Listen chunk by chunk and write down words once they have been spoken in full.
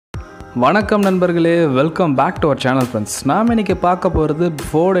வணக்கம் நண்பர்களே, welcome back to our channel friends. நாம் இன்றைக்கி பார்க்க போகிறது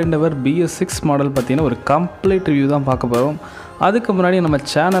Ford Endeavour BS6 மாடல் பற்றின ஒரு கம்ப்ளீட் ரிவ்யூ தான் பார்க்க போகிறோம். அதுக்கு முன்னாடி நம்ம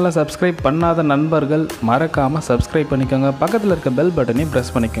சேனலை சப்ஸ்கிரைப் பண்ணாத நண்பர்கள் மறக்காமல் சப்ஸ்கிரைப் பண்ணிக்கோங்க. பக்கத்தில் இருக்க பெல் பட்டனையும்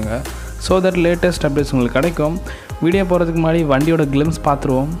ப்ரெஸ் பண்ணிக்கோங்க. ஸோ தட் லேட்டஸ்ட் அப்டேட்ஸ் உங்களுக்கு கிடைக்கும். வீடியோ போகிறதுக்கு முன்னாடி வண்டியோட கிளிம்ஸ்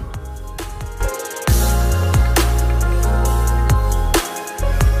பார்த்துருவோம்.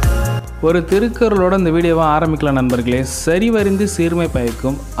 ஒரு திருக்குறளோட இந்த வீடியோவை ஆரம்பிக்கலாம் நண்பர்களே. சரிவறிந்து சீர்மை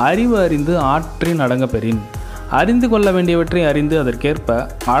பயக்கும், அறிவு அறிந்து ஆற்றின் அடங்க பெறின். அறிந்து கொள்ள வேண்டியவற்றை அறிந்து அதற்கேற்ப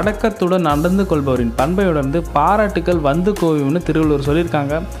அடக்கத்துடன் நடந்து கொள்பவரின் பண்பை உணர்ந்து பாராட்டுக்கள் வந்து கோவியும்னு திருவள்ளுவர்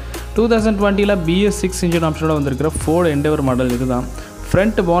சொல்லியிருக்காங்க. 2020 BS6 இன்ஜின் ஆப்ஷனோட வந்திருக்கிற Ford Endeavour மாடல் இதுதான்.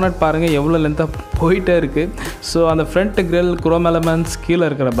 ஃப்ரண்ட் போனட் பாருங்கள் எவ்வளோ லென்த்தாக போயிட்டே இருக்குது. ஸோ அந்த ஃப்ரண்ட் கிரில், குரோம் எலமெண்ட்ஸ், கீழே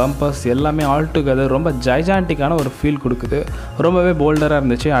இருக்கிற பம்பர்ஸ் எல்லாமே ஆல் டுகெதர் ரொம்ப ஜைஜாண்டிக்கான ஒரு ஃபீல் கொடுக்குது. ரொம்பவே போல்டராக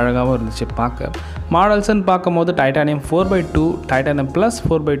இருந்துச்சு, அழகாகவும் இருந்துச்சு பார்க்க. மாடல்ஸ்ன்னு பார்க்கும்போது titanium 4x2, titanium plus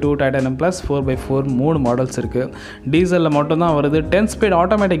 4x2, titanium plus 4x4 3 models இருக்குது. டீசலில் மட்டும்தான் வருது. 10 ஸ்பீட்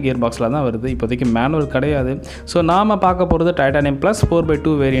ஆட்டோமேட்டிக் கியர் பாக்ஸில் தான் வருது. இப்போதைக்கு மேனுவல் கிடையாது. ஸோ நாம் பார்க்க போகிறது டைட்டானியம் ப்ளஸ்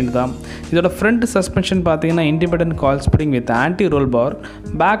 4x2 வேரியண்ட் தான். இதோட ஃப்ரண்ட் சஸ்பென்ஷன் பார்த்தீங்கன்னா Independent Coil Spring with anti role பார்.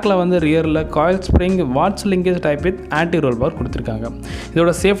 பேக்கில் வந்து ரியரில் coil spring watts linkage type with anti role பார் கொடுத்துருக்காங்க.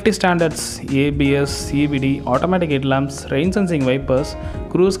 இதோட safety standards ABS, CVD, automatic headlamps, rain sensing vipers,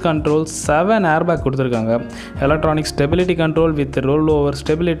 cruise control, 7 airbag கொடுத்துருக்காங்க. Electronic stability control with rollover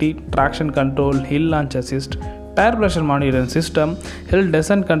stability, traction control, hill launch assist, tyre pressure monitoring system, hill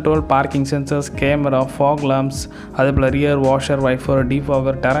decent control, parking sensors, camera, fog Lamb's, அதே போல் rear washer, wiper,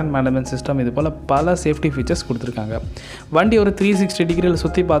 defogger, Darren management system, இது போல் பல safety features கொடுத்துருக்காங்க. வண்டி ஒரு 360 டிகிரியில்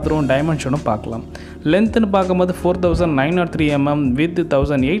சுற்றி பார்த்துருவோம். டைமென்ஷனும் பார்க்கலாம். லென்த்துன்னு பார்க்கும்போது 4903 mm, with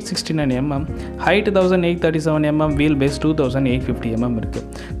 1869 mm, height 1837 mm, wheel base 2850 mm இருக்குது.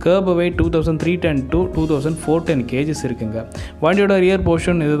 கர்ப் வெயிட் 2310 to 2410 kgs இருக்குங்க. வண்டியோட ரியர்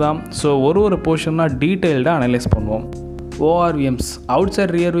போர்ஷன் இதுதான். ஸோ ஒரு போர்ஷனாக டீட்டெயில்டாக அனலைஸ் பண்ணுவோம். ORVMs, out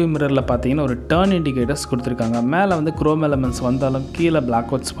side rear view மிரரில் பார்த்தீங்கன்னா ஒரு டர்ன் இண்டிகேட்டர்ஸ் கொடுத்துருக்காங்க. மேலே வந்து குரோம் எலமெண்ட்ஸ் வந்தாலும் கீழே பிளாக்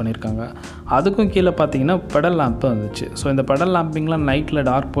அவுட்ஸ் பண்ணியிருக்காங்க. அதுக்கும் கீழே பார்த்தீங்கன்னா பெடல் லேம்ப்பு வந்துச்சு. ஸோ இந்த பெடல் லேம்பிங்லாம் நைட்டில்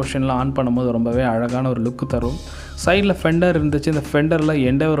டார்க் போர்ஷனில் ஆன் பண்ணும்போது ரொம்பவே அழகான ஒரு லுக்கு தரும். சைடில் ஃபெண்டர் இருந்துச்சு. இந்த ஃபெண்டரில்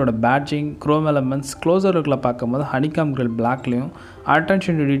எண்டவரோட பேட்ஜிங், குரோம் எலமெண்ட்ஸ், க்ளோசர் லுக்கில் பார்க்கும்போது honeycomb grill பிளாக்லேயும்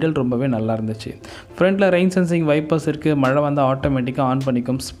attention to detail ரொம்பவே நல்லா இருந்துச்சு. ஃப்ரண்ட்டில் ரெயின் சென்சிங் வைப்பர்ஸ் இருக்குது. மழை வந்து ஆட்டோமேட்டிக்காக ஆன்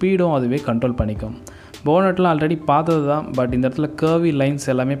பண்ணிக்கும். ஸ்பீடும் அதுவே கண்ட்ரோல் பண்ணிக்கும். போனட்லாம் ஆல்ரெடி பார்த்தது தான். பட் இந்த இடத்துல கர்வி லைன்ஸ்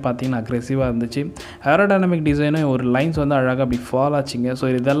எல்லாமே பார்த்தீங்கன்னா அக்ரெசிவாக இருந்துச்சு. ஏரோடைனமிக் டிசைனும் ஒரு லைன்ஸ் வந்து அழகாக அப்படி ஃபால் ஆச்சுங்க.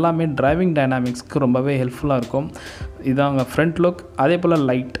 ஸோ இதெல்லாமே டிரைவிங் டைனாமிக்ஸ்க்கு ரொம்பவே ஹெல்ப்ஃபுல்லாக இருக்கும். இதாங்க ஃப்ரண்ட் லுக். அதே போல்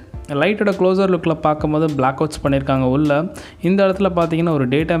லைட்டோட க்ளோசர் லுக்கில் பார்க்கும்போது பிளாக் அவுட்ஸ் பண்ணியிருக்காங்க உள்ள. இந்த இடத்துல பார்த்தீங்கன்னா ஒரு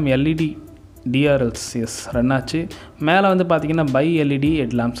day time LED DRLs run ஆச்சு. மேலே வந்து பார்த்திங்கன்னா பை LED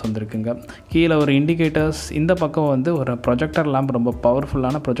ஹெட்லாம்ப்ஸ் வந்துருக்குங்க. கீழே ஒரு இண்டிகேட்டர்ஸ், இந்த பக்கம் வந்து ஒரு ப்ரொஜெக்டர் லேம்ப், ரொம்ப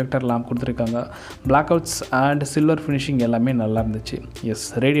பவர்ஃபுல்லான ப்ரொஜெக்டர் லேம்ப் கொடுத்துருக்காங்க. Black outs and silver finishing எல்லாமே நல்லா இருந்துச்சு.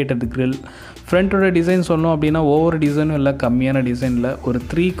 Radiator grill. ஃப்ரண்ட்டோட டிசைன் சொன்னோம் அப்படின்னா ஒவ்வொரு டிசைனும் இல்லை, கம்மியான டிசைனில் ஒரு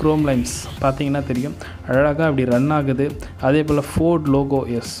 3 க்ரோம் லைன்ஸ் பார்த்தீங்கன்னா தெரியும், அழகாக அப்படி ரன் ஆகுது. அதே போல் Ford லோகோ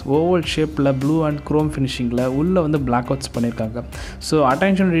ஓவல் ஷேப்பில் ப்ளூ அண்ட் க்ரோம் ஃபினிஷிங்கில் உள்ளே வந்து பிளாக் அவுட்ஸ் பண்ணியிருக்காங்க. ஸோ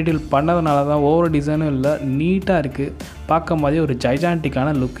அட்டென்ஷன் டீட்டெயில் பண்ணதுனால தான் ஒவ்வொரு டிசைனும் இல்லை, நீட்டாக இருக்குது. பார்க்கும் போதே ஒரு ஜைஜாண்டிக்கான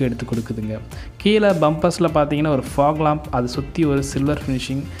லுக் எடுத்து கொடுக்குதுங்க. கீழே பம்பர்ஸில் பார்த்தீங்கன்னா ஒரு ஃபாக் லாம்ப், அதை சுற்றி ஒரு சில்வர்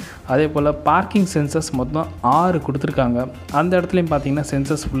ஃபினிஷிங். அதே போல் பார்க்கிங் சென்சர்ஸ் மொத்தம் 6 கொடுத்துருக்காங்க. அந்த இடத்துலையும் பார்த்தீங்கன்னா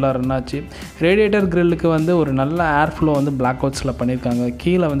சென்சர்ஸ் ஃபுல்லாக ரன் ஆச்சு. ரேடியேட்டர் கிரில்லுக்கு வந்து ஒரு நல்ல ஏர் ஃப்ளோ வந்து பிளாக் அவுட்ஸில் பண்ணியிருக்காங்க.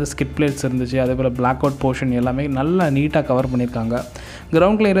 கீழே வந்து ஸ்கிட் பிளேட்ஸ் இருந்துச்சு. அதே போல் பிளாக் அவுட் போர்ஷன் எல்லாமே நல்லா நீட்டாக கவர் பண்ணியிருக்காங்க.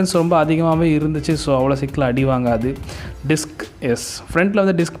 கிரவுண்ட் கிளியரன்ஸ் ரொம்ப அதிகமாகவே இருந்துச்சு. ஸோ அவ்வளோ சிக்கில் அடி வாங்காது. டிஸ்க் ஃப்ரண்ட்டில்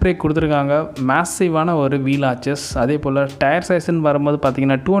வந்து டிஸ்க் பிரேக் கொடுத்துருக்காங்க. மேசிவான ஒரு வீல் ஆச்சஸ். அதே போல் டயர் சைஸ்ன்னு வரும்போது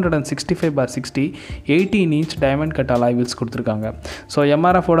பார்த்தீங்கன்னா 265/60 18 inch diamond cut alloy wheels கொடுத்துருக்காங்க. ஸோ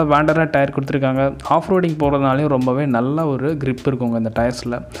MRFோட வேண்டராக டயர் கொடுத்துருக்காங்க. ஆஃப் ரோடிங் போகிறதுனாலையும் ரொம்பவே நல்ல ஒரு கிரிப் இருக்குங்க இந்த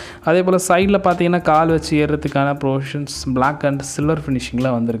டயர்ஸில். அதே போல் சைடில் பார்த்தீங்கன்னா கால் வச்சு ஏறுறதுக்கான ப்ரொவிஷன்ஸ் பிளாக் அண்ட் சில்வர்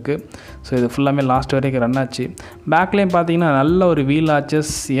ஃபினிஷிங்கில் வந்திருக்கு. ஸோ இது ஃபுல்லாமே லாஸ்ட் வரைக்கும் ரன் ஆச்சு. பேக்லேயும் பார்த்தீங்கன்னா நல்ல ஒரு வீல்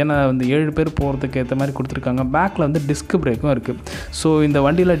ஆச்சஸ். ஏன்னா வந்து 7 பேர் போகிறதுக்கு ஏற்ற மாதிரி கொடுத்துருக்காங்க. பேக்கில் வந்து டிஸ்க் பிரேக்கும் இருக்குது. ஸோ இந்த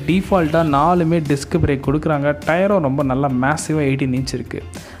வண்டியில் டிஃபால்ட்டாக 4மே டிஸ்க் பிரேக் கொடுக்குறாங்க. டயரும் ரொம்ப நல்லா மேசிவாக 18 inch இருக்குது.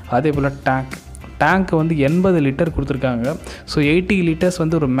 அதே போல் டேங்க் வந்து 80 லிட்டர் கொடுத்துருக்காங்க. ஸோ 80 liters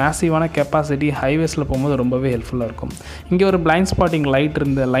வந்து ஒரு மேசிவான கெப்பாசிட்டி. ஹைவேஸில் போகும்போது ரொம்பவே ஹெல்ப்ஃபுல்லாக இருக்கும். இங்கே ஒரு பிளைண்ட் ஸ்பாட்டிங்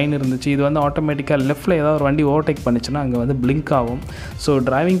லைன் இருந்துச்சு. இது வந்து ஆட்டோமேட்டிக்காக லெஃப்ட்டில் ஏதாவது ஒரு வண்டி ஓவர்டேக் பண்ணிச்சுன்னா அங்கே வந்து பிளிங்க் ஆகும். ஸோ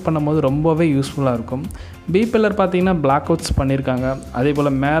டிரைவிங் பண்ணும்போது ரொம்பவே யூஸ்ஃபுல்லாக இருக்கும். பி பில்லர் பார்த்தீங்கன்னா பிளாக் அவுட்ஸ் பண்ணியிருக்காங்க. அதே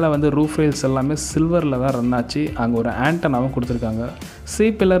போல் மேலே வந்து ரூஃப் ரெயில்ஸ் எல்லாமே சில்வரில் தான் ரன் ஆச்சு. அங்கே ஒரு ஆண்டனாவும் கொடுத்துருக்காங்க. C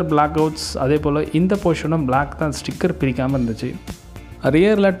pillar black outs. அதே போல் இந்த போர்ஷனும் பிளாக் தான், ஸ்டிக்கர் பிரிக்காமல் இருந்துச்சு.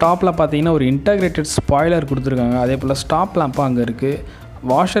 ரியரில் டாப்பில் பார்த்தீங்கன்னா ஒரு இன்டகிரேட்டட் ஸ்பாய்லர் கொடுத்துருக்காங்க. அதே போல் ஸ்டாப் லேம்பும் அங்கே இருக்குது.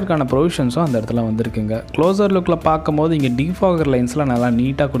 வாஷருக்கான ப்ரொவிஷன்ஸும் அந்த இடத்துல வந்திருக்குங்க. க்ளோசர் லுக்கில் பார்க்கும்போது இங்கே டிஃபாகர் லைன்ஸ்லாம் நல்லா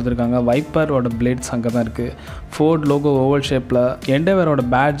நீட்டாக கொடுத்துருக்காங்க. வைப்பரோட பிளேட்ஸ் அங்கே தான் இருக்குது. ஃபோர்ட் லோகோ ஓவல் ஷேப்பில், எண்டெவரோட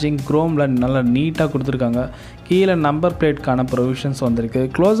பேட்ஜிங் குரோமில் நல்லா நீட்டாக கொடுத்துருக்காங்க. கீழே நம்பர் பிளேட்கான ப்ரொவிஷன்ஸ் வந்திருக்கு.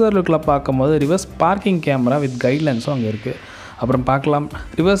 க்ளோசர் லுக்கில் பார்க்கும்போது ரிவர்ஸ் பார்க்கிங் கேமரா வித் கைட்லைன்ஸும் அங்கே இருக்குது. அப்புறம் பார்க்கலாம்,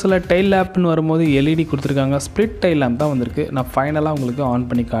 ரிவர்ஸில் டைல் லேப்னு வரும்போது எல்இடி கொடுத்துருக்காங்க. ஸ்ப்ளிட் டைல் லேம்ப் தான் வந்திருக்கு. நான் ஃபைனலாக உங்களுக்கு ஆன்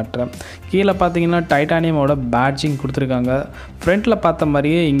பண்ணி காட்டுறேன். கீழே பார்த்தீங்கன்னா டைட்டானியமோட பேட்ஜிங் கொடுத்துருக்காங்க. ஃப்ரண்ட்டில் பார்த்த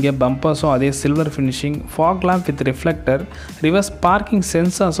மாதிரியே இங்கே பம்பர்ஸும் அதே silver finishing, fog lamp with reflector, reverse parking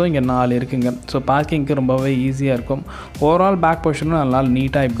சென்சார்ஸும் இங்கே 4 இருக்குங்க. ஸோ பார்க்கிங்க்கு ரொம்பவே ஈஸியாக இருக்கும். ஓவரால் பேக் பொசிஷனும் நல்லா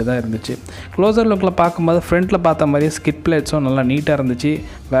நீட்டாக இப்படி தான் இருந்துச்சு. க்ளோசர் லுக்கில் பார்க்கும்போது ஃப்ரண்ட்டில் பார்த்த மாதிரியே ஸ்கிட் பிளேட்ஸும் நல்லா நீட்டாக இருந்துச்சு.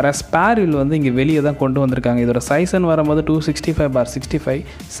 வேறு ஸ்பேர் வீல் வந்து இங்கே வெளியே தான் கொண்டு வந்திருக்காங்க. இதோட சைஸ்ன்னு வரும்போது 265/65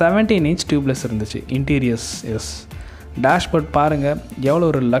 17 inch டியூப்லெஸ் இருந்துச்சு. இன்டீரியர்ஸ் டேஷ்போர்ட் பாருங்கள் எவ்வளோ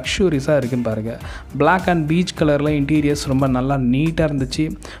ஒரு லக்ஸூரிஸாக இருக்குன்னு பாருங்கள். பிளாக் அண்ட் பீச் கலரில் இன்டீரியர்ஸ் ரொம்ப நல்லா நீட்டாக இருந்துச்சு.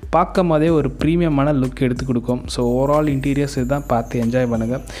 பார்க்கும் போதே ஒரு ப்ரீமியமான லுக் எடுத்து கொடுக்கும். ஸோ ஓவரால் இன்டீரியர்ஸ் இதுதான், பார்த்து என்ஜாய்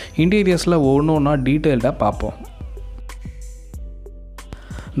பண்ணுங்கள். இன்டீரியர்ஸில் ஒன்று ஒன்றா டீட்டெயில்டாக பார்ப்போம்.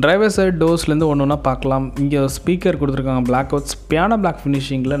 டிரைவர் சைட் டோர்ஸ்லேருந்து ஒன்று ஒன்றா பார்க்கலாம். இங்கே ஸ்பீக்கர் கொடுத்துருக்காங்க, பிளாக் அவுட்ஸ், பியானோ பிளாக்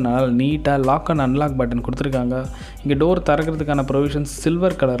ஃபினிஷிங்கில் நல்லா நீட்டாக லாக் அண்ட் அன்லாக் பட்டன் கொடுத்துருக்காங்க. இங்கே டோர் திறக்கிறதுக்கான ப்ரொவிஷன்ஸ்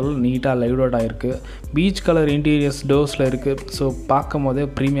சில்வர் கலரில் நீட்டாக லைவ்டோட் ஆகிருக்கு. பீச் கலர் இன்டீரியர்ஸ் டோர்ஸில் இருக்குது. ஸோ பார்க்கும் போதே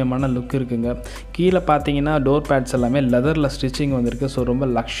ப்ரீமியமான லுக் இருக்குங்க. கீழே பார்த்தீங்கன்னா டோர் பேட்ஸ் எல்லாமே லெதரில் ஸ்டிச்சிங் வந்திருக்கு. ஸோ ரொம்ப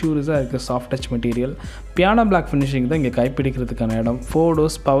லக்ஸூரியஸாக இருக்குது. Soft touch material, piano black finishing தான் இங்கே கைப்பிடிக்கிறதுக்கான இடம். 4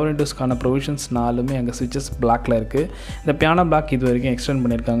 doors பவர் விண்டோஸ்க்கான ப்ரொவிஷன்ஸ் 4மே அங்கே ஸ்விட்சஸ் பிளாக்ல இருக்குது. இந்த பியானோ பிளாக் இது வரைக்கும் எக்ஸ்டெண்ட்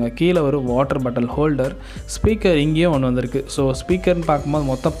பண்ணியிருக்காங்க. கீழே ஒரு வாட்டர் பாட்டில் ஹோல்டர், ஸ்பீக்கர் இங்கேயும் ஒன்று வந்திருக்கு. ஸோ ஸ்பீக்கர்னு பார்க்கும்போது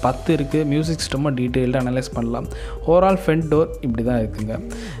மொத்தம் 10 இருக்குது. மியூசிக் சிஸ்டமாக டீட்டெயில்டாக அனலைஸ் பண்ணலாம். ஓவரால் ஃப்ரண்ட் டோர் இப்படி தான் இருக்குங்க.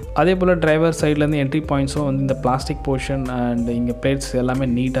 அதே போல் டிரைவர் சைட்லேருந்து என்ட்ரி பாயிண்ட்ஸும் வந்து இந்த பிளாஸ்டிக் போர்ஷன் அண்ட் இங்கே பிளேட்ஸ் எல்லாமே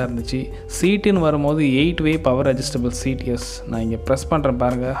நீட்டாக இருந்துச்சு. சீட்டுன்னு வரும்போது 8-way பவர் அட்ஜஸ்டபிள் சீட். நான் இங்கே ப்ரெஸ் பண்ணுறேன்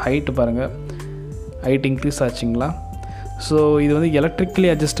பாருங்கள், ஹைட்டு பாருங்கள், ஹைட் இன்க்ரீஸ் ஆச்சுங்களா. ஸோ இது வந்து எலக்ட்ரிக்கலி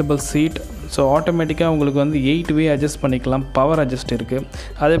அட்ஜஸ்டபிள் சீட். ஸோ ஆட்டோமேட்டிக்காக உங்களுக்கு வந்து 8-way அட்ஜஸ்ட் பண்ணிக்கலாம். பவர் அட்ஜஸ்ட் இருக்குது.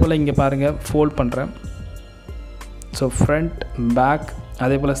 அதே போல் இங்கே பாருங்கள், ஃபோல்ட் பண்ணுறேன். ஸோ ஃப்ரண்ட் பேக்,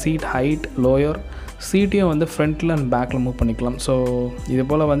 அதே போல் சீட் ஹைட் லோயர், சீட்டையும் வந்து ஃப்ரண்ட்டில் அண்ட் பேக்கில் மூவ் பண்ணிக்கலாம். ஸோ இது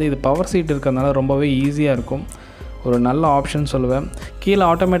போல் வந்து இது பவர் சீட் இருக்கிறதுனால ரொம்பவே ஈஸியாக இருக்கும். ஒரு நல்ல ஆப்ஷன் சொல்லுவேன். கீழே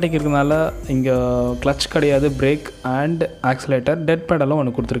ஆட்டோமேட்டிக் இருக்கிறதுனால இங்கே கிளச் கிடையாது, பிரேக் அண்ட் ஆக்சிலேட்டர், டெட் பேடலும்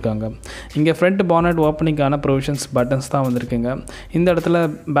ஒன்று கொடுத்துருக்காங்க. இங்கே ஃப்ரண்ட் பானட் ஓப்பனிங்கான ப்ரொவிஷன்ஸ் பட்டன்ஸ் தான் வந்திருக்குங்க. இந்த இடத்துல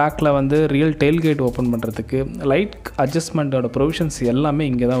பேக்கில் வந்து ரியல் டெயில் கேட் ஓப்பன் பண்ணுறதுக்கு லைட் அட்ஜஸ்ட்மெண்ட்டோட ப்ரொவிஷன்ஸ் எல்லாமே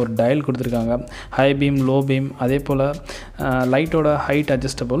இங்கே தான் ஒரு டயல் கொடுத்துருக்காங்க. ஹை பீம், லோ பீம், அதே போல் லைட்டோட ஹைட்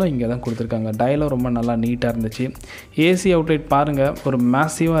அட்ஜஸ்டபிளும் இங்கே தான் கொடுத்துருக்காங்க. டயலும் ரொம்ப நல்லா நீட்டாக இருந்துச்சு. ஏசி அவுட்லைட் பாருங்கள், ஒரு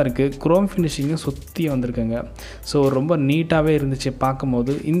மேசிவாக இருக்குது. குரோம் ஃபினிஷிங்கும் சுற்றி வந்திருக்குங்க. ஸோ ரொம்ப நீட்டாகவே இருந்துச்சு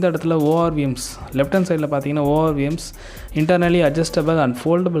பார்க்கும்போது. இந்த இடத்துல ஓஆர்விஎம்ஸ் லெஃப்ட் ஹேண்ட் சைடில் பார்த்தீங்கன்னா ORVMs, internally adjustable and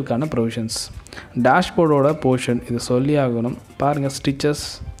ஃபோல்டபுளுக்கான provisions. டேஷ்போர்டோட portion இது சொல்லி ஆகணும். பாருங்கள், ஸ்டிச்சஸ்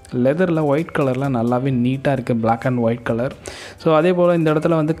லெதரில் ஒயிட் கலரில் நல்லாவே நீட்டாக இருக்குது, black and white colour. So அதே போல் இந்த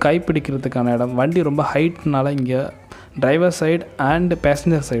இடத்துல வந்து கைப்பிடிக்கிறதுக்கான இடம். வண்டி ரொம்ப ஹைட்னால இங்கே டிரைவர் சைடு அண்ட்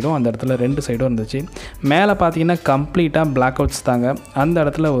பேசஞ்சர் சைடும் அந்த இடத்துல 2 சைடும் இருந்துச்சு. மேலே பார்த்தீங்கன்னா கம்ப்ளீட்டாக பிளாக் அவுட்ஸ் தாங்க. அந்த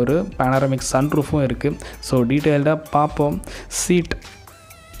இடத்துல ஒரு பேனரமிக் சன்ரூஃபும் இருக்குது. ஸோ டீட்டெயில்டாக பார்ப்போம்.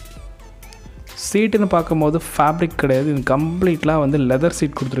 சீட்டுன்னு பார்க்கும்போது ஃபேப்ரிக் கிடையாது, இது கம்ப்ளீட்டாக வந்து லெதர்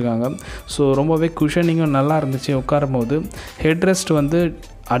சீட் கொடுத்துருக்காங்க. ஸோ ரொம்பவே குஷனிங்கும் நல்லா இருந்துச்சு உட்காரும் போது. ஹெட்ரெஸ்ட் வந்து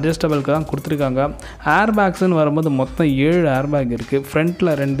அட்ஜஸ்டபிளுக்கு தான் கொடுத்துருக்காங்க. ஏர் பேக்ஸ்ன்னு வரும்போது மொத்தம் 7 ஏர் பேக் இருக்குது.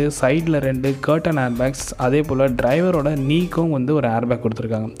 ஃப்ரண்ட்டில் 2, சைடில் 2 கர்டன் ஏர் பேக்ஸ், அதே போல் டிரைவரோட நீக்கும் வந்து ஒரு ஏர் பேக்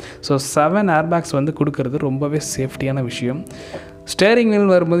கொடுத்துருக்காங்க. ஸோ 7 ஏர் பேக்ஸ் வந்து கொடுக்கறது ரொம்பவே சேஃப்டியான விஷயம். ஸ்டேரிங்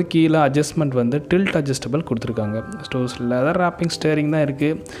வீல் வரும்போது கீழே அட்ஜஸ்ட்மெண்ட் வந்து டில்ட் அட்ஜஸ்டபிள் கொடுத்துருக்காங்க. ஸோ லெதர் ராப்பிங் ஸ்டேரிங் தான்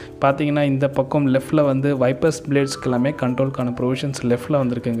இருக்குது. பார்த்தீங்கன்னா இந்த பக்கம் லெஃப்ட்டில் வந்து வைப்பர்ஸ் பிளேட்ஸ்க்கு எல்லாமே கண்ட்ரோலுக்கான ப்ரொவிஷன்ஸ் லெஃப்ட்டில்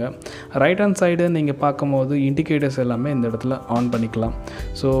வந்துருக்குங்க. ரைட் ஹேண்ட் சைடு நீங்கள் பார்க்கும்போது இண்டிகேட்டர்ஸ் எல்லாமே இந்த இடத்துல ஆன் பண்ணிக்கலாம்.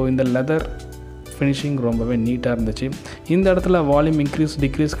 ஸோ இந்த லெதர் ஃபினிஷிங் ரொம்பவே நீட்டாக இருந்துச்சு. இந்த இடத்துல வால்யூம் இன்க்ரீஸ்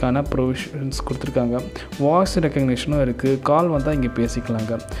டிக்ரீஸ்க்கான ப்ரொவிஷன்ஸ் கொடுத்துருக்காங்க. வாய்ஸ் ரெக்கக்னிஷனும் இருக்குது. கால் வந்தால் இங்கே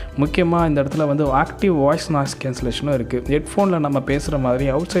பேசிக்கலாங்க. முக்கியமாக இந்த இடத்துல வந்து ஆக்டிவ் வாய்ஸ் நாய்ஸ் கேன்சலேஷனும் இருக்குது. ஹெட்ஃபோனில் நம்ம பேசுகிற மாதிரி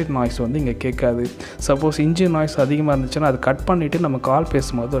அவுட் சைட் நாய்ஸ் வந்து இங்கே கேட்காது. சப்போஸ் இன்ஜின் நாய்ஸ் அதிகமாக இருந்துச்சுன்னா அது கட் பண்ணிவிட்டு நம்ம கால்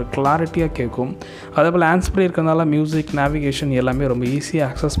பேசும்போது ஒரு கிளாரிட்டியாக கேட்கும். அதே போல் ஹேண்ட்ஸ் ஃப்ரீ இருக்கிறதுனால மியூசிக், நேவிகேஷன் எல்லாமே ரொம்ப ஈஸியாக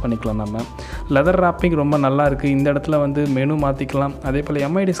ஆக்சஸ் பண்ணிக்கலாம். நம்ம லெதர் ராப்பிங் ரொம்ப நல்லா இருக்குது. இந்த இடத்துல வந்து மெனு மாற்றிக்கலாம். அதே போல்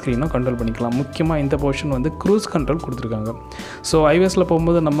எம்ஐடி ஸ்க்ரீனும் கண்ட்ரோல் பண்ணிக்கலாம். முக்கியமாக இந்த போர்ஷன் வந்து க்ரூஸ் கண்ட்ரோல் கொடுத்துருக்காங்க. ஸோ ஹைவேஸில்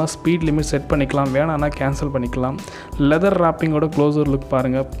போகும்போது நம்ம ஸ்பீட் லிமிட் செட் பண்ணிக்கலாம், வேணான்னா கேன்சல் பண்ணிக்கலாம். லெதர் ராப்பிங்கோட க்ளோசர் லுக்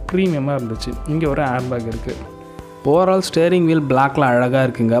பாருங்கள், ப்ரீமியமாக இருந்துச்சு. இங்கே ஒரு ஏர் பேக் இருக்குது. ஓவரால் ஸ்டேரிங் வீல் பிளாக்ல அழகாக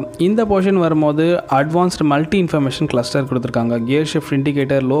இருக்குங்க. இந்த போர்ஷன் வரும்போது அட்வான்ஸ்டு மல்டி இன்ஃபர்மேஷன் கிளஸ்டர் கொடுத்துருக்காங்க. Gear shift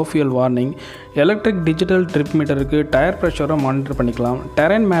indicator, low fuel warning, electric digital trip மீட்டருக்கு, டயர் ப்ரெஷரும் மானிட்டர் பண்ணிக்கலாம்.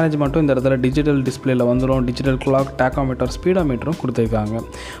 டெரைன் மேனேஜ்மெண்ட்டும் இந்த இடத்துல டிஜிட்டல் டிஸ்பிளேல வந்துடும். டிஜிட்டல் கிளாக், டாக்கோமீட்டர், ஸ்பீடோமீட்டரும் கொடுத்துருக்காங்க.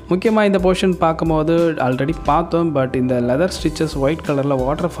 முக்கியமாக இந்த போர்ஷன் பார்க்கும்போது ஆல்ரெடி பார்த்தோம், பட் இந்த லெதர் ஸ்டிச்சஸ் ஒயிட் கலரில்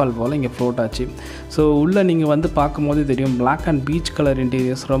வாட்டர் ஃபால் போல் இங்கே ஃப்ளோட் ஆச்சு. ஸோ உள்ளே நீங்கள் வந்து பார்க்கும்போது தெரியும் black and peach colour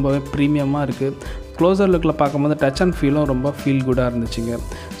interiors ரொம்பவே ப்ரீமியமாக இருக்குது. க்ளோசர் லுக்கில் பார்க்கும்போது டச் அண்ட் ஃபீலும் ரொம்ப ஃபீல் குட்டாக இருந்துச்சுங்க.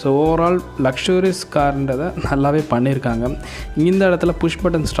 ஸோ ஓவரால் லக்ஸூரியஸ் கார்ன்றதை நல்லாவே பண்ணியிருக்காங்க. இந்த இடத்துல புஷ்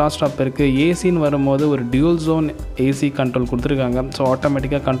பட்டன் ஸ்டாப் இருக்குது. ஏசின்னு வரும்போது ஒரு டியூல் ஜோன் ஏசி கண்ட்ரோல் கொடுத்துருக்காங்க. ஸோ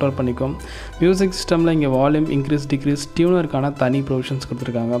ஆட்டோமேட்டிக்காக கண்ட்ரோல் பண்ணிக்கும். மியூசிக் சிஸ்டமில் இங்கே வால்யூம் இன்க்ரீஸ் டிக்ரீஸ் டியூனருக்கான தனி ப்ரொவிஷன்ஸ்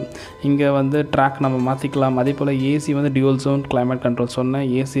கொடுத்துருக்காங்க. இங்கே வந்து ட்ராக் நம்ம மாற்றிக்கலாம். அதே போல் ஏசி வந்து டியூல் ஜோன் கிளைமேட் கண்ட்ரோல் சொன்னேன்.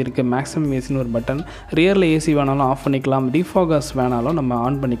 ஏசி இருக்குது. மேக்ஸிமம் ஏசின்னு ஒரு பட்டன். ரியரில் ஏசி வேணாலும் ஆஃப் பண்ணிக்கலாம். டிஃபாகஸ் வேணாலும் நம்ம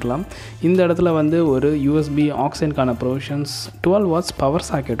ஆன் பண்ணிக்கலாம். இந்த இடத்துல வந்து ஒரு யூஎஸ்பி ஆக்சிஜனுக்கான ப்ரொவிஷன்ஸ், 12 வாட்ஸ் பவர்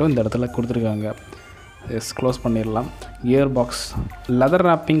சாக்கெட்டும் இந்த இடத்துல கொடுத்துருக்காங்க. க்ளோஸ் பண்ணிடலாம். கியர் பாக்ஸ் லெதர்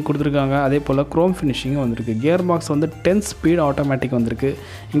ராப்பிங் கொடுத்துருக்காங்க. அதே போல் க்ரோம் ஃபினிஷிங்கும் வந்திருக்கு. கியர் பாக்ஸ் வந்து 10 ஸ்பீட் ஆட்டோமேட்டிக் வந்திருக்கு.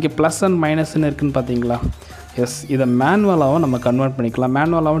 இங்கே ப்ளஸ் அண்ட் மைனஸ்ன்னு இருக்குதுன்னு பார்த்தீங்களா? எஸ், இதை மேனுவலாகவும் நம்ம கன்வெர்ட் பண்ணிக்கலாம்.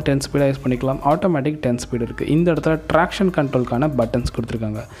 மேனுவலாகவும் 10 ஸ்பீடாக யூஸ் பண்ணிக்கலாம். ஆட்டோமேட்டிக் 10 ஸ்பீடு இருக்குது. இந்த இடத்துல ட்ராக்ஷன் கண்ட்ரோலுக்கான பட்டன்ஸ்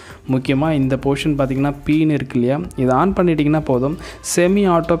கொடுத்துருக்காங்க. முக்கியமாக இந்த போர்ஷன் பார்த்திங்கன்னா பீன் இருக்கு இல்லையா, இதை ஆன் பண்ணிட்டிங்கன்னா போதும் semi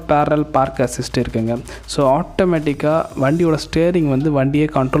auto barrel park assist இருக்குங்க. ஸோ ஆட்டோமேட்டிக்காக வண்டியோட ஸ்டேரிங் வந்து வண்டியே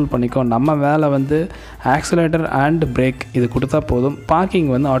கண்ட்ரோல் பண்ணிக்கும். நம்ம வேலை வந்து ஆக்சிலேட்டர் அண்ட் பிரேக் இது கொடுத்தா போதும்.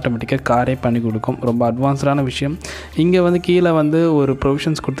 பார்க்கிங் வந்து ஆட்டோமேட்டிக்காக காரே பண்ணி கொடுக்கும். ரொம்ப அட்வான்ஸ்டான விஷயம். இங்கே வந்து கீழே வந்து ஒரு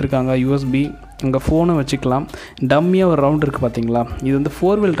ப்ரொவிஷன்ஸ் கொடுத்துருக்காங்க. யூஎஸ்பி, இங்கே ஃபோனை வச்சுக்கலாம். டம்மியாக ஒரு ரவுண்ட் இருக்குது பார்த்தீங்களா? இது வந்து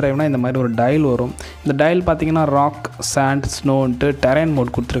 4 வீல் டிரைவ்னால் இந்த மாதிரி ஒரு டயல் வரும். இந்த டயல் பார்த்தீங்கன்னா ராக், சாண்ட், ஸ்னோன்ட்டு டெரைன்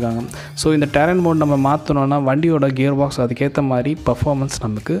மோட் கொடுத்துருக்காங்க. ஸோ இந்த டெரைன் மோட் நம்ம மாற்றணுன்னா வண்டியோட கியர் பாக்ஸ் அதுக்கேற்ற மாதிரி பர்ஃபார்மன்ஸ்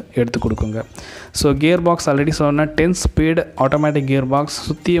நமக்கு எடுத்து கொடுக்குங்க. ஸோ கியர் பாக்ஸ் ஆல்ரெடி சொன்னால் 10 ஸ்பீடு ஆட்டோமேட்டிக் கியர் பாக்ஸ்.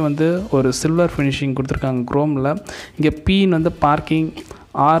 சுற்றியே வந்து ஒரு சில்வர் ஃபினிஷிங் கொடுத்துருக்காங்க குரோமில். இங்கே பீன் வந்து பார்க்கிங்,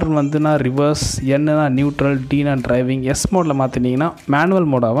 ஆர் வந்துனா ரிவர்ஸ், என்னன்னா நியூட்ரல், டீனா டிரைவிங். எஸ் மோடில் மாற்றினீங்கன்னா மேனுவல்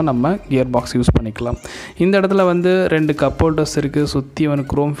மோடாக நம்ம கியர் பாக்ஸ் யூஸ் பண்ணிக்கலாம். இந்த இடத்துல வந்து 2 கப் ஹோல்டர்ஸ் இருக்குது. சுற்றி வந்து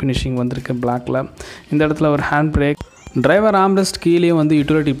குரோம் ஃபினிஷிங் வந்திருக்கு பிளாக்கில். இந்த இடத்துல ஒரு ஹேண்ட் பிரேக், டிரைவர் ஆம்ரெஸ்ட் கீழேயும் வந்து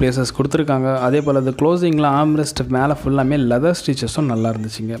யூட்டிலிட்டி பிளேசஸ் கொடுத்துருக்காங்க. அதே போல் அது க்ளோசிங்கில் ஆம்ரெஸ்ட் மேலே ஃபுல்லாமே லெதர் ஸ்டிச்சஸும் நல்லா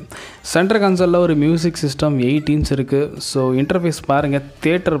இருந்துச்சுங்க. சென்டர் கன்சோலில் ஒரு மியூசிக் சிஸ்டம் 8 இன்ச் இருக்குது. ஸோ இன்டர்ஃபேஸ் பாருங்கள்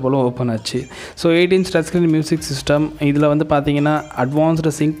தியேட்டர் போல் ஓப்பன் ஆச்சு. So 8 inch touch screen music system. இதில் வந்து பார்த்தீங்கன்னா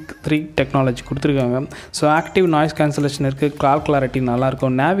அட்வான்ஸ்டு சிங்க் 3 டெக்னாலஜி கொடுத்துருக்காங்க. ஸோ ஆக்டிவ் நாய்ஸ் கேன்சலேஷன் இருக்குது. கால் கிளாரிட்டி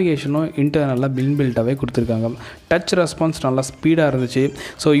நல்லாயிருக்கும். நேவிகேஷனும் இன்டர்னலாக பில்டாகவே கொடுத்துருக்காங்க. டச் ரெஸ்பான்ஸ் நல்லா ஸ்பீடாக இருந்துச்சு.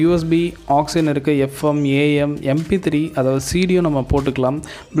 ஸோ யூஎஸ்பி ஆக்சிஜன் இருக்குது. எஃப்எம், ஏஎம், MP3 அதாவது சிடியும் நம்ம போட்டுக்கலாம்.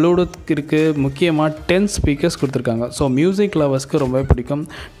 ப்ளூடூத் இருக்குது. முக்கியமாக 10 ஸ்பீக்கர்ஸ் கொடுத்துருக்காங்க. ஸோ மியூசிக் லவர்ஸ்க்கு ரொம்பவே பிடிக்கும்.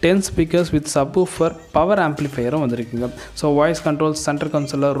 10 speakers with subwoofer, power ஆம்ப்ளிஃபையரும் வந்துருக்குங்க. So voice control centre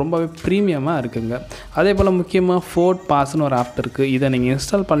கன்சோலில் ரொம்பவே ப்ரீமியமாக இருக்குங்க. அதே போல் முக்கியமாக ஃபோர்ட் பாஸ்ன்னு ஒரு ஆப் இருக்குது. இதை நீங்கள்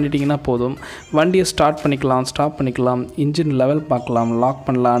இன்ஸ்டால் பண்ணிட்டீங்கன்னா போதும் வண்டியை ஸ்டார்ட் பண்ணிக்கலாம், ஸ்டாப் பண்ணிக்கலாம், இன்ஜின் லெவல் பார்க்கலாம், லாக்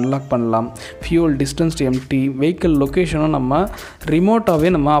பண்ணலாம், அன்லாக் பண்ணலாம், ஃபியூல், டிஸ்டன்ஸ் எம்டி, வெஹிக்கிள் லொக்கேஷனும் நம்ம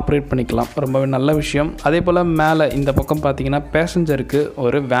ரிமோட்டாகவே நம்ம ஆப்ரேட் பண்ணிக்கலாம். ரொம்பவே நல்ல விஷயம். அதே போல் மேலே இந்த பக்கம் பார்த்தீங்கன்னா பேசஞ்சருக்கு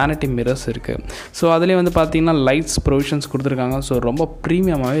ஒரு வேனிட்டி மிரர்ஸ் இருக்குது. ஸோ அதுலேயே வந்து பார்த்தீங்கன்னா லைட்ஸ் ப்ரொவிஷன்ஸ் கொடுத்துருக்காங்க. ஸோ ரொம்ப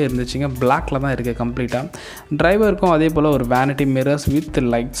ப்ரீமியமாகவே இருந்துச்சுங்க. பிளாக்கில் தான் இருக்குது கம்ப்ளீட்டாக. டிரைவருக்கும் அதே போல் ஒரு vanity mirrors with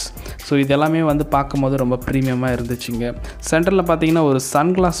lights. So இதெல்லாமே வந்து பார்க்கும்போது ரொம்ப ப்ரீமியமாக இருந்துச்சுங்க. சென்டரில் பார்த்தீங்கன்னா ஒரு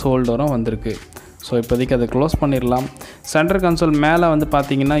சன்கிளாஸ் ஹோல்டரும் வந்திருக்கு. ஸோ இப்போதைக்கு அதை க்ளோஸ் பண்ணிடலாம். சென்டர் கன்சோல் மேலே வந்து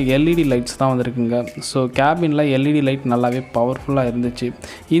பார்த்தீங்கன்னா எல்இடி லைட்ஸ் தான் வந்துருக்குங்க. ஸோ கேபினில் எல்இடி லைட் நல்லாவே பவர்ஃபுல்லாக இருந்துச்சு.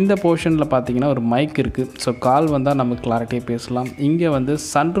 இந்த போர்ஷனில் பார்த்தீங்கன்னா ஒரு மைக் இருக்குது. ஸோ கால் வந்தால் நம்ம கிளாரிட்டியாக பேசலாம். இங்கே வந்து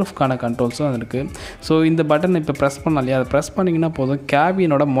சன்ரூஃப்கான கண்ட்ரோல்ஸும் இருக்குது. ஸோ இந்த பட்டன் இப்போ ப்ரெஸ் பண்ணலாம் இல்லையா, அதை ப்ரெஸ் பண்ணிங்கன்னா போதும்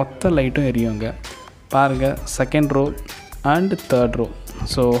கேபினோட மொத்த லைட்டும் எரியுங்க. பாருங்கள், second row and third row.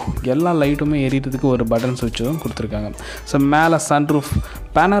 So எல்லா லைட்டுமே எரியறதுக்கு ஒரு பட்டன் சுவிட்சும் கொடுத்துருக்காங்க. ஸோ மேலே சன்ரூஃப்,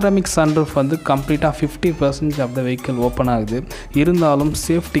 பேனராமிக் சன்ரூஃப் வந்து கம்ப்ளீட்டாக 50% ஆஃப் த வெஹிக்கிள் ஓப்பன் ஆகுது. இருந்தாலும்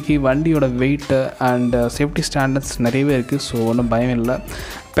சேஃப்டிக்கு வண்டியோட வெயிட்டு அண்ட் சேஃப்டி ஸ்டாண்டர்ட்ஸ் நிறையவே இருக்குது. ஸோ ஒன்றும் பயம் இல்லை.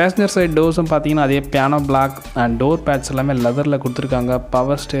 பேசஞ்சர் சைட் டோர்ஸும் பார்த்தீங்கன்னா அதே piano black and door bats எல்லாமே லெதரில் கொடுத்துருக்காங்க.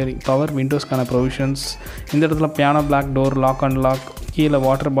 Power steering, power விண்டோஸ்க்கான provisions. இந்த இடத்துல piano black door, lock and lock, கீழே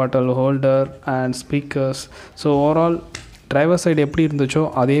water bottle holder and speakers. So overall driver side எப்படி இருந்துச்சோ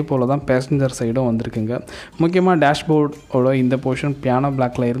அதே போல் தான் பேசஞ்சர் சைடும் வந்திருக்குங்க. முக்கியமாக டேஷ்போர்டோட இந்த போர்ஷன் பியானோ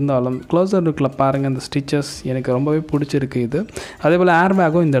பிளாக்கில் இருந்தாலும் க்ளோசர் லுக்கில் பாருங்கள் இந்த ஸ்டிச்சஸ் எனக்கு ரொம்பவே பிடிச்சிருக்கு. இது அதே போல் ஏர்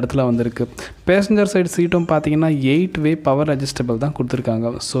பேக்கும் இந்த இடத்துல வந்திருக்கு. பேசஞ்சர் சைடு சீட்டும் பார்த்தீங்கன்னா 8-வே பவர் அட்ஜஸ்டபிள் தான்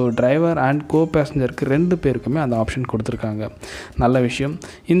கொடுத்துருக்காங்க. ஸோ டிரைவர் அண்ட் கோ பேசஞ்சருக்கு 2 பேருக்குமே அந்த ஆப்ஷன் கொடுத்துருக்காங்க. நல்ல விஷயம்.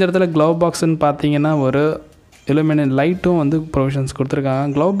 இந்த இடத்துல க்ளவ் பாக்ஸ்ன்னு பார்த்தீங்கன்னா ஒரு illuminate லைட்டும் வந்து ப்ரொவிஷன்ஸ் கொடுத்துருக்காங்க.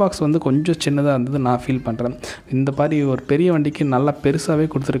 க்ளவ் பாக்ஸ் வந்து கொஞ்சம் சின்னதாக இருந்தது நான் ஃபீல் பண்ணுறேன். இந்த மாதிரி ஒரு பெரிய வண்டிக்கு நல்லா பெருசாகவே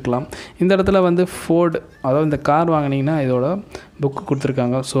கொடுத்துருக்கலாம். இந்த இடத்துல வந்து ஃபோர்டு, அதாவது இந்த கார் வாங்கினீங்கன்னா இதோட புக்கு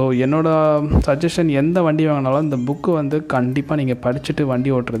கொடுத்துருக்காங்க. ஸோ என்னோடய சஜஷன், எந்த வண்டி வாங்கினாலும் இந்த புக்கு வந்து கண்டிப்பாக நீங்கள் படிச்சுட்டு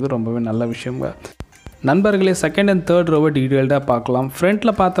வண்டி ஓட்டுறது ரொம்பவே நல்ல விஷயங்க. நண்பர்களே, செகண்ட் அண்ட் தேர்ட் ரோவை டீட்டெயில்டாக பார்க்கலாம்.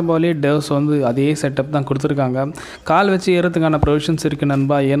 ஃப்ரண்ட்டில் பார்த்த போலே டெவ்ஸ் வந்து அதே செட்டப் தான் கொடுத்துருக்காங்க. கால் வச்சு ஏறதுக்கான ப்ரொவிஷன்ஸ் இருக்குது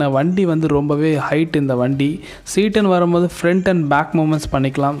நண்பா. ஏன்னா வண்டி வந்து ரொம்பவே ஹைட். இந்த வண்டி சீட்டுன்னு வரும்போது ஃப்ரண்ட் அண்ட் பேக் மூமெண்ட்ஸ்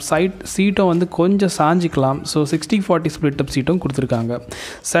பண்ணிக்கலாம். சீட்டும் வந்து கொஞ்சம் சாஞ்சிக்கலாம். ஸோ 60-40 ஸ்ப்ளிட் அப் சீட்டும் கொடுத்துருக்காங்க.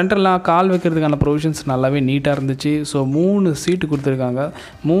 சென்டரில் கால் வைக்கிறதுக்கான ப்ரொவிஷன்ஸ் நல்லாவே நீட்டாக இருந்துச்சு. ஸோ 3 சீட்டு கொடுத்துருக்காங்க.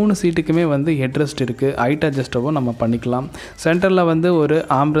 3 சீட்டுக்குமே வந்து ஹெட்ரெஸ்ட் இருக்குது. ஹைட் அட்ஜஸ்டவும் நம்ம பண்ணிக்கலாம். சென்டரில் வந்து ஒரு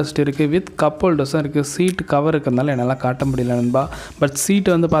ஆம்ரெஸ்ட் இருக்குது வித் கப் ஹோல்டர்ஸும் இருக்குது. சீட் கவர் இருக்கிறதுனால என்னால் காட்ட முடியல நண்பா. பட்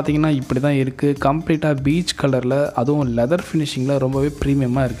சீட் வந்து பார்த்திங்கன்னா இப்படி தான் இருக்குது. கம்ப்ளீட்டாக பீச் கலரில், அதுவும் லெதர் ஃபினிஷிங்கில் ரொம்பவே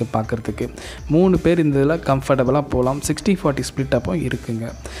ப்ரீமியமாக இருக்குது பார்க்குறதுக்கு. 3 பேர் இந்த இதில் கம்ஃபர்டபுளாக போகலாம். 60-40 ஸ்ப்ளிட் அப்போ இருக்குங்க.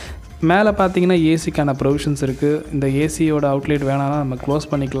 மேலே பார்த்தீங்கன்னா ஏசிக்கான ப்ரொவிஷன்ஸ் இருக்குது. இந்த ஏசியோட அவுட்லெட் வேணாம்னா நம்ம க்ளோஸ்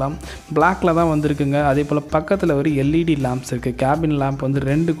பண்ணிக்கலாம். பிளாக்கில் தான் வந்திருக்குங்க. அதே போல் பக்கத்தில் ஒரு எல்இடி லேம்ப்ஸ் இருக்குது. கேபின் லேம்ப் வந்து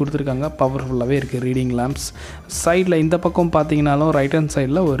 2 கொடுத்துருக்காங்க. பவர்ஃபுல்லாகவே இருக்குது ரீடிங் லேம்ப்ஸ். சைடில் இந்த பக்கம் பார்த்தீங்கன்னாலும் ரைட் ஹேண்ட்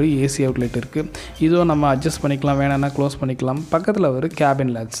சைடில் ஒரு ஏசி அவுட்லெட் இருக்குது. இதுவும் நம்ம அட்ஜஸ்ட் பண்ணிக்கலாம், வேணான்னா க்ளோஸ் பண்ணிக்கலாம். பக்கத்தில் ஒரு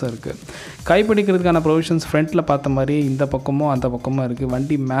கேபின் லேட்ஸும் இருக்குது. கைப்பிடிக்கிறதுக்கான ப்ரொவிஷன்ஸ் ஃப்ரண்ட்டில் பார்த்த மாதிரி இந்த பக்கமும் அந்த பக்கமும் இருக்குது.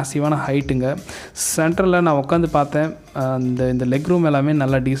 வண்டி மேசிவான ஹைட்டுங்க. சென்டரில் நான் உட்காந்து பார்த்தேன். இந்த லெக் ரூம் எல்லாமே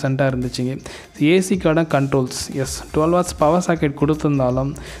நல்லா டீசெண்டாக இருந்துச்சுங்க. ஏசிக்கான controls, S 12 watts power socket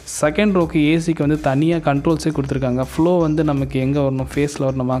கொடுத்துருந்தாலும் second ரோக்கு ஏசிக்கு வந்து தனியாக கண்ட்ரோல்ஸே கொடுத்துருக்காங்க. ஃப்ளோ வந்து நமக்கு எங்கே வரணும், ஃபேஸில்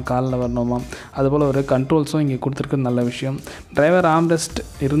வரணுமா, காலில் வரணுமா, அதுபோல் ஒரு கண்ட்ரோல்ஸும் இங்கே கொடுத்துருக்குறது நல்ல விஷயம். டிரைவர் ஆம்ரெஸ்ட்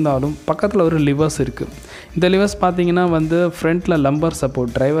இருந்தாலும் பக்கத்தில் ஒரு லிவர்ஸ் இருக்குது. இந்த லிவர்ஸ் பார்த்தீங்கன்னா வந்து ஃப்ரண்ட்டில் lumbar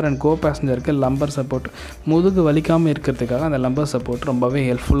support, driver and go பேசஞ்சருக்கு lumbar support, முதுகு வலிக்காமல் இருக்கிறதுக்காக அந்த லம்பர் சப்போர்ட் ரொம்பவே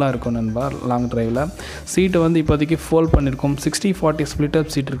ஹெல்ப்ஃபுல்லாக இருக்கும் நண்பா லாங் டிரைவில். சீட்டை வந்து இப்போதைக்கு ஃபோல்ட் பண்ணியிருக்கோம். 60-40 ஸ்ப்ளிட்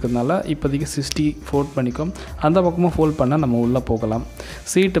அப் சீட் இருக்கிறதுனால இப்போதைக்கு 60 ஃபோல்ட் பண்ணிக்கும். அந்த பக்கமும் ஃபோல்ட் பண்ணால் நம்ம உள்ளே போகலாம்.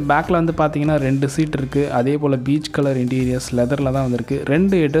 சீட்டு பேக்கில் வந்து பார்த்தீங்கன்னா 2 சீட் இருக்குது. அதே போல் பீச் கலர் இன்டீரியர்ஸ் லெதரில் தான் வந்திருக்கு.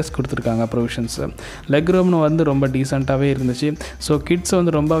 2 ஹெட்ரெஸ்ட் கொடுத்துருக்காங்க ப்ரொவிஷன்ஸு. லெக் ரூம்னு வந்து ரொம்ப டீசெண்டாகவே இருந்துச்சு. ஸோ கிட்ஸ்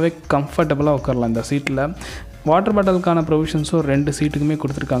வந்து ரொம்பவே கம்ஃபர்டபுளாக உட்காரலாம் இந்த சீட்டில். வாட்டர் பாட்டிலுக்கான ப்ரொவிஷன்ஸும் 2 சீட்டுக்குமே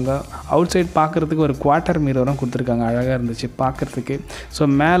கொடுத்துருக்காங்க. அவுட் சைட் பார்க்குறதுக்கு ஒரு குவார்ட்டர் மிரரும் கொடுத்துருக்காங்க. அழகாக இருந்துச்சு பார்க்குறதுக்கு. ஸோ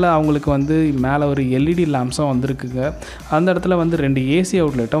மேலே அவங்களுக்கு வந்து மேலே ஒரு எல்இடி லேம்ப்ஸும் வந்திருக்குங்க. அந்த இடத்துல வந்து 2 ஏசி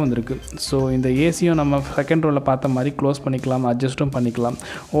அவுட்லெட்டும் வந்திருக்கு. ஸோ இந்த ஏசியும் நம்ம செகண்ட் ரோவில் பார்த்த மாதிரி க்ளோஸ் பண்ணிக்கலாம், அட்ஜஸ்ட்டும் பண்ணிக்கலாம்.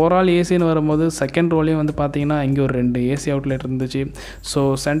 ஓவரால் ஏசின்னு வரும்போது செகண்ட் ரோலையும் வந்து பார்த்திங்கன்னா இங்கே ஒரு 2 ஏசி அவுட்லெட் இருந்துச்சு. ஸோ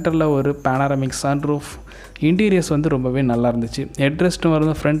சென்டரில் ஒரு பேனாரமிக் சன்ரூஃப். இன்டீரியர்ஸ் வந்து ரொம்பவே நல்லா இருந்துச்சு. ஹெட்ரெஸ்ட்டும்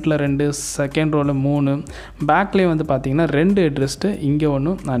வருது. ஃப்ரண்ட்டில் 2, செகண்ட் ரோவில் 3, பேக்லேயே வந்து பார்த்திங்கன்னா 2 ஹெட்ரெஸ்ட்டு, இங்கே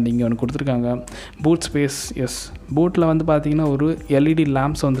ஒன்று அண்ட் இங்கே ஒன்று கொடுத்துருக்காங்க. பூட் ஸ்பேஸ், எஸ் பூட்டில் வந்து பார்த்திங்கன்னா ஒரு எல்இடி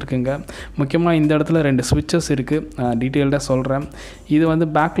லேம்ப்ஸ் வந்துருக்குங்க. முக்கியமாக இந்த இடத்துல 2 ஸ்விட்சஸ் இருக்குது. டீட்டெயில்டாக சொல்கிறேன். இது வந்து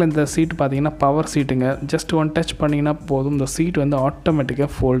பேக்கில் இந்த சீட் பார்த்திங்கன்னா பவர் சீட்டுங்க. ஜஸ்ட் 1 டச் பண்ணிங்கன்னா போதும், இந்த சீட் வந்து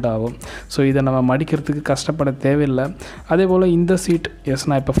ஆட்டோமேட்டிக்காக ஃபோல்ட் ஆகும். ஸோ இதை நம்ம மடிக்கிறதுக்கு கஷ்டப்பட தேவையில்லை. அதே போல் இந்த சீட், எஸ்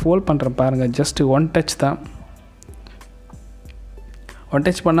நான் இப்போ ஃபோல்ட் பண்ணுறேன் பாருங்கள். ஜஸ்ட் 1 டச் தான். 1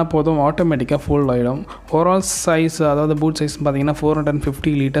 டச் பண்ணால் போதும், ஆட்டோமேட்டிக்காக ஃபோல்ட் ஆகிடும். ஓவரால் சைஸ், அதாவது பூட் சைஸ் பார்த்திங்கன்னா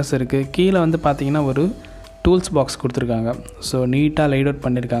 450 லிட்டர்ஸ் இருக்குது. கீழே வந்து பார்த்திங்கன்னா ஒரு டூல்ஸ் பாக்ஸ் கொடுத்துருக்காங்க. ஸோ நீட்டாக லைட் அவுட்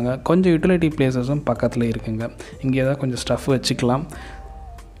பண்ணியிருக்காங்க. கொஞ்சம் யூட்டிலிட்டி பிளேசஸும் பக்கத்தில் இருக்குங்க. இங்கே ஏதாவது கொஞ்சம் ஸ்டஃப் வச்சுக்கலாம்.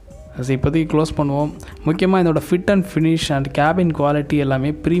 இப்போதைக்கு க்ளோஸ் பண்ணுவோம். முக்கியமாக இதோட fit and finish and cabin quality எல்லாமே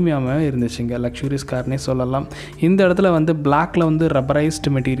ப்ரீமியமாக இருந்துச்சுங்க. லக்ஸுரியஸ் கார்னே சொல்லலாம். இந்த இடத்துல வந்து பிளாக்கில் வந்து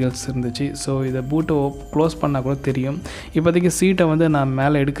ரப்பரைஸ்டு மெட்டீரியல்ஸ் இருந்துச்சு. ஸோ இதை பூட்டை க்ளோஸ் பண்ணால் கூட தெரியும். இப்போதைக்கு சீட்டை வந்து நான்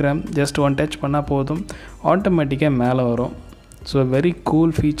மேலே எடுக்கிறேன். ஜஸ்ட் 1 டச் பண்ணால் போதும், ஆட்டோமேட்டிக்காக மேலே வரும். So very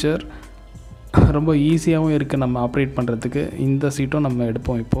cool feature. ரொம்ப ஈஸியாகவும் இருக்குது நம்ம ஆப்ரேட் பண்ணுறதுக்கு. இந்த சீட்டும் நம்ம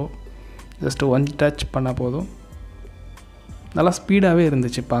எடுப்போம். இப்போது ஜஸ்ட் 1 டச் பண்ணால் போதும். நல்லா ஸ்பீடாகவே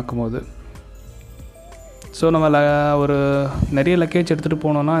இருந்துச்சு பார்க்கும்போது. ஸோ நம்ம ஒரு நிறைய லக்கேஜ் எடுத்துகிட்டு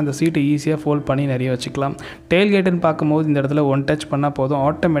போனோன்னா இந்த சீட்டை ஈஸியாக ஃபோல்ட் பண்ணி நிறைய வச்சுக்கலாம். டெயில்கேட்டுன்னு பார்க்கும்போது இந்த இடத்துல 1 டச் பண்ணால் போதும்,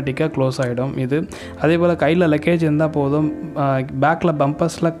 ஆட்டோமேட்டிக்காக க்ளோஸ் ஆகிடும் இது. அதே போல் கையில் லக்கேஜ் இருந்தால் போதும், பேக்கில்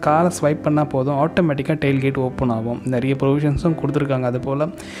பம்பர்ஸில் காரை ஸ்வைப் பண்ணால் போதும், ஆட்டோமேட்டிக்காக டெயில்கேட் ஓப்பன் ஆகும். நிறைய ப்ரொவிஷன்ஸும் கொடுத்துருக்காங்க. அதுபோல்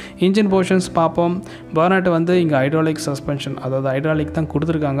இன்ஜின் போர்ஷன்ஸ் பார்ப்போம். பர்னாட் வந்து இங்கே ஹைட்ராலிக் சஸ்பென்ஷன், அதாவது ஹைட்ராலிக் தான்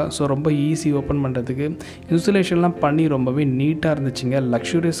கொடுத்துருக்காங்க. ஸோ ரொம்ப ஈஸி ஓப்பன் பண்ணுறதுக்கு. இன்சுலேஷன்லாம் பண்ணி ரொம்பவே நீட்டாக இருந்துச்சுங்க.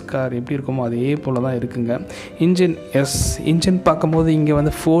 லக்ஸுரியஸ் கார் எப்படி இருக்குமோ அதே போல் தான் இருக்குங்க. இன்ஜின், எஸ் இன்ஜின் பார்க்கும்போது இங்கே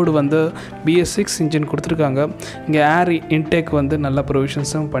வந்து ஃபோர்டு வந்து BS6 இன்ஜின் கொடுத்துருக்காங்க. இங்கே ஏர் இன்டேக் வந்து நல்ல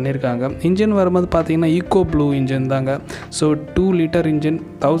ப்ரொவிஷன்ஸும் பண்ணியிருக்காங்க. இன்ஜின் வரும்போது பார்த்தீங்கன்னா ஈகோ ப்ளூ இன்ஜின் தாங்க. ஸோ 2 லிட்டர் இன்ஜின்,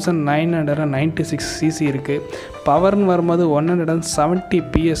 1996 cc இருக்குது. பவர்னு வரும்போது 170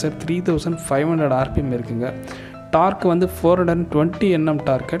 PS, 3500 RPM இருக்குங்க. டார்க் வந்து 420 Nm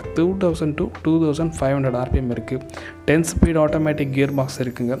டார்க் 2000 to 2500 RPM இருக்குது. 10 ஸ்பீட் ஆட்டோமேட்டிக் கியர் பாக்ஸ்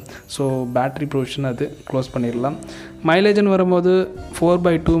இருக்குங்க. ஸோ பேட்ரி ப்ரொவிஷன் அது க்ளோஸ் பண்ணிடலாம். மைலேஜ்னு வரும்போது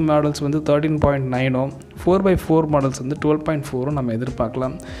 4x2 மாடல்ஸ் வந்து 13.9 4x4 மாடல்ஸ் வந்து 12.4 நம்ம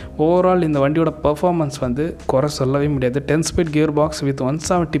எதிர்பார்க்கலாம். ஓவரால் இந்த வண்டியோட பர்ஃபார்மன்ஸ் வந்து குறை சொல்லவே முடியாது. 10 speed gear box with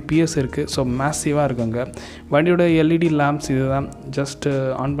 170 PS இருக்குது. ஸோ மேசிவாக இருக்குங்க. வண்டியோட LED லேம்ப்ஸ் இதுதான், ஜஸ்ட்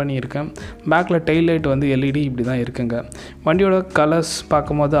ஆன் பண்ணியிருக்கேன். பேக்கில் டெயில் லைட் வந்து LED இப்படி தான் இருக்குங்க. வண்டியோட கலர்ஸ்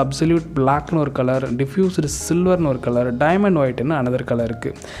பார்க்கும்போது அப்சல்யூட் பிளாக்னு ஒரு கலர், டிஃப்யூஸ்டு சில்வர்னு ஒரு கலர், டைமண்ட் ஒயிட்னு அனதர் கலர்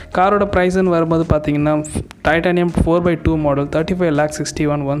இருக்குது. காரோட ப்ரைஸ்ன்னு வரும்போது பார்த்தீங்கன்னா titanium 4x2 model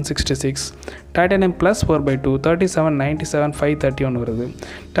 35,61,166, titanium plus 4x2 37,97,531 வருது.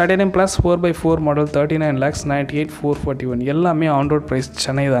 Titanium plus 4x4 model 39,98,441. எல்லாமே ஆன் ரோட் ப்ரைஸ்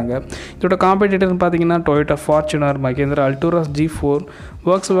சென்னை தாங்க. இதோட காம்படிட்டர்னு பார்த்தீங்கன்னா Toyota Fortuner, Mahindra அல்டோராஸ் G4,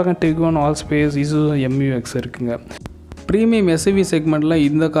 Volkswagen Tiguan, all space, Isuzu MU-X இருக்குங்க. ப்ரீமியம் எஸ்யூவி செக்மெண்ட்டில்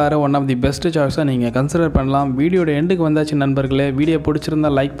இந்த காரை ஒன் ஆஃப் தி பெஸ்ட் சாய்ஸாக நீங்கள் கன்சிடர் பண்ணலாம். வீடியோட எண்டுக்கு வந்தாச்சு நண்பர்களே. வீடியோ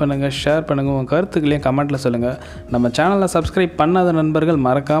பிடிச்சிருந்தால் லைக் பண்ணுங்கள், ஷேர் பண்ணுங்கள், உங்கள் கருத்துக்களையும் கமெண்ட்டில் சொல்லுங்கள். நம்ம சேனலில் சப்ஸ்கிரைப் பண்ணாத நண்பர்கள்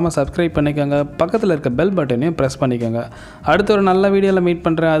மறக்காமல் சப்ஸ்கிரைப் பண்ணிக்கோங்க. பக்கத்தில் இருக்க பெல் பட்டனையும் ப்ரெஸ் பண்ணிக்கோங்க. அடுத்த ஒரு நல்ல வீடியோவில் மீட்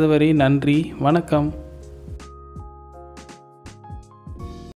பண்ணுறேன். அதுவரை நன்றி, வணக்கம்.